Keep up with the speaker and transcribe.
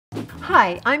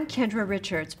Hi, I'm Kendra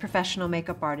Richards, professional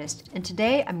makeup artist, and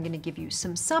today I'm going to give you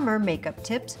some summer makeup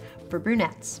tips for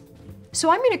brunettes. So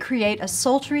I'm going to create a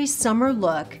sultry summer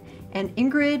look, and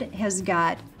Ingrid has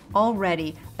got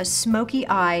already a smoky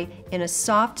eye in a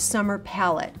soft summer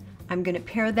palette. I'm going to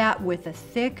pair that with a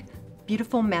thick,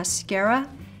 beautiful mascara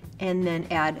and then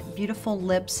add beautiful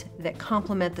lips that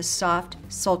complement the soft,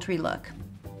 sultry look.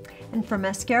 And for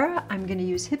mascara, I'm going to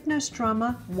use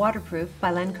Hypnostrama Waterproof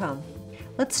by Lanco.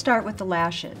 Let's start with the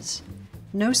lashes.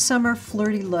 No summer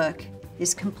flirty look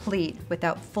is complete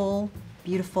without full,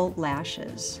 beautiful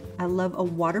lashes. I love a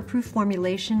waterproof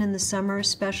formulation in the summer,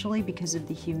 especially because of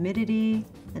the humidity,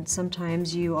 and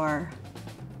sometimes you are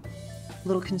a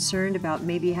little concerned about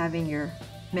maybe having your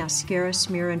mascara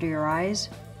smear under your eyes.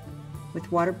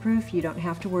 With waterproof, you don't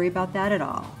have to worry about that at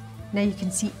all. Now you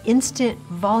can see instant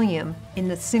volume in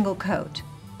the single coat.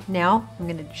 Now I'm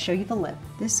going to show you the lip.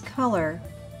 This color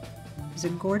is a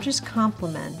gorgeous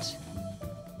complement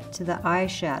to the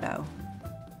eyeshadow.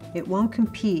 It won't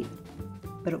compete,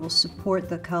 but it will support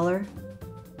the color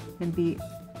and be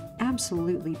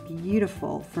absolutely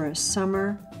beautiful for a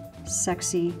summer,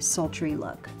 sexy, sultry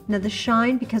look. Now the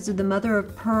shine, because of the mother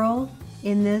of pearl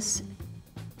in this,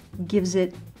 gives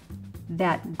it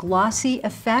that glossy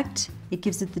effect. It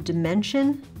gives it the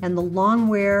dimension, and the long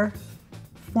wear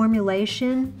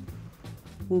formulation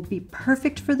will be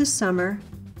perfect for the summer.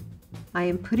 I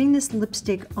am putting this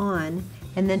lipstick on,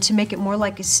 and then to make it more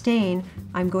like a stain,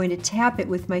 I'm going to tap it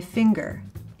with my finger.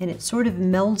 And it sort of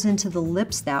melds into the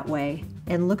lips that way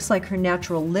and looks like her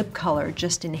natural lip color,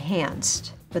 just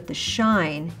enhanced. But the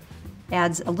shine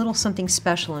adds a little something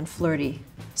special and flirty.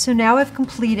 So now I've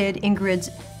completed Ingrid's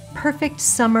perfect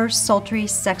summer, sultry,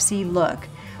 sexy look.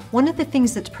 One of the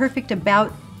things that's perfect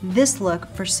about this look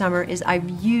for summer is I've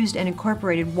used and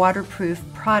incorporated waterproof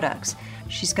products.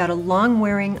 She's got a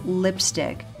long-wearing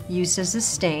lipstick used as a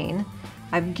stain.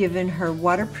 I've given her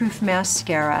waterproof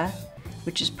mascara,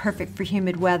 which is perfect for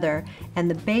humid weather, and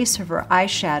the base of her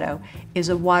eyeshadow is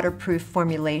a waterproof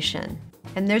formulation.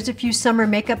 And there's a few summer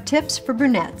makeup tips for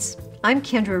brunettes. I'm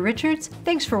Kendra Richards.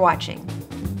 Thanks for watching.